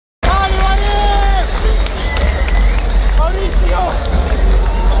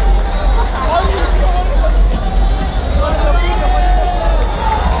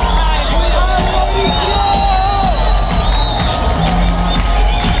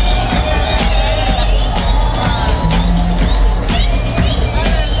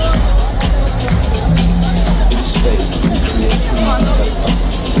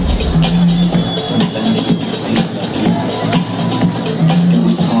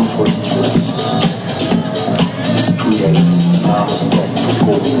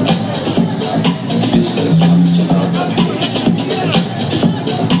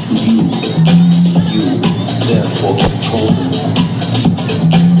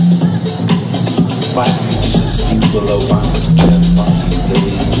despite conditions and below boundaries to their body, they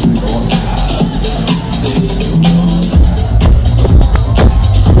do not have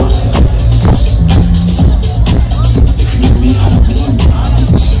what it is. If you may have million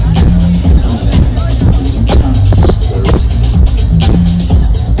pounds, million pounds, where is it?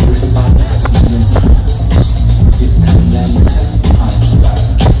 If a man has million pounds, it can lend 10 times that,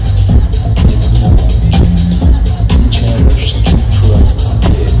 even more. Cherish and trust on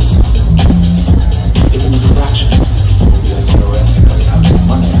it. Even a fraction of your theoretical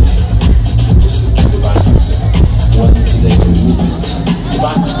money to see the banks. When today they move it, the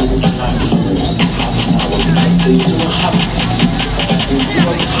banks will decide to lose in half an hour because they do not have it. They do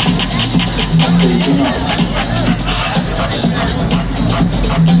not have it. They do not have it.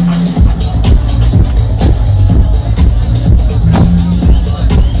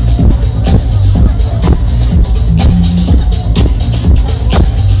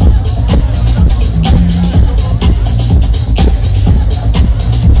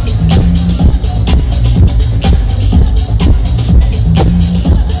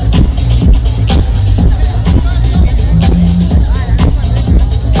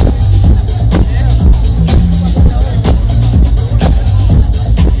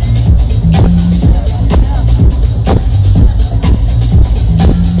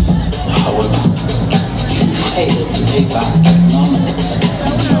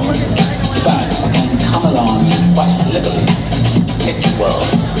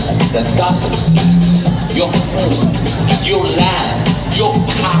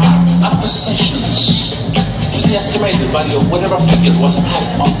 Value of whatever figure was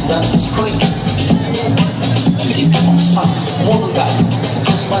typed onto that screen. And it becomes fun. More than that,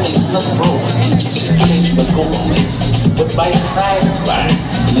 because money is not brought into circulation by government, but by private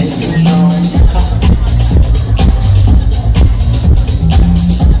banks making loans to customers.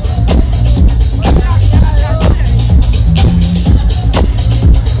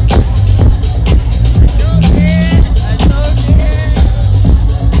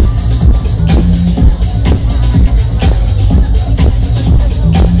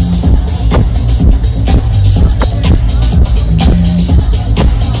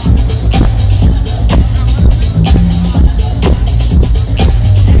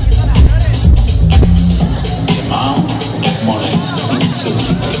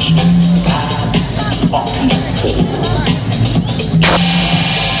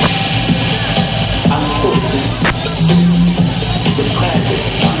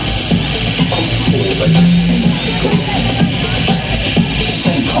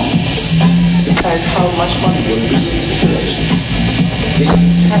 How much money will be in circulation? They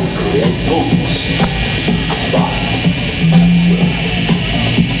can create booms and busts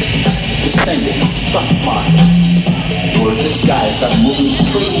descending in stock markets, where these guys are moving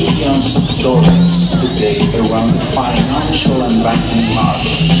trillions of dollars a day around the financial and banking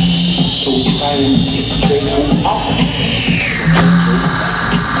markets. So deciding if they go up,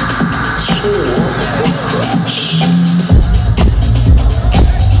 so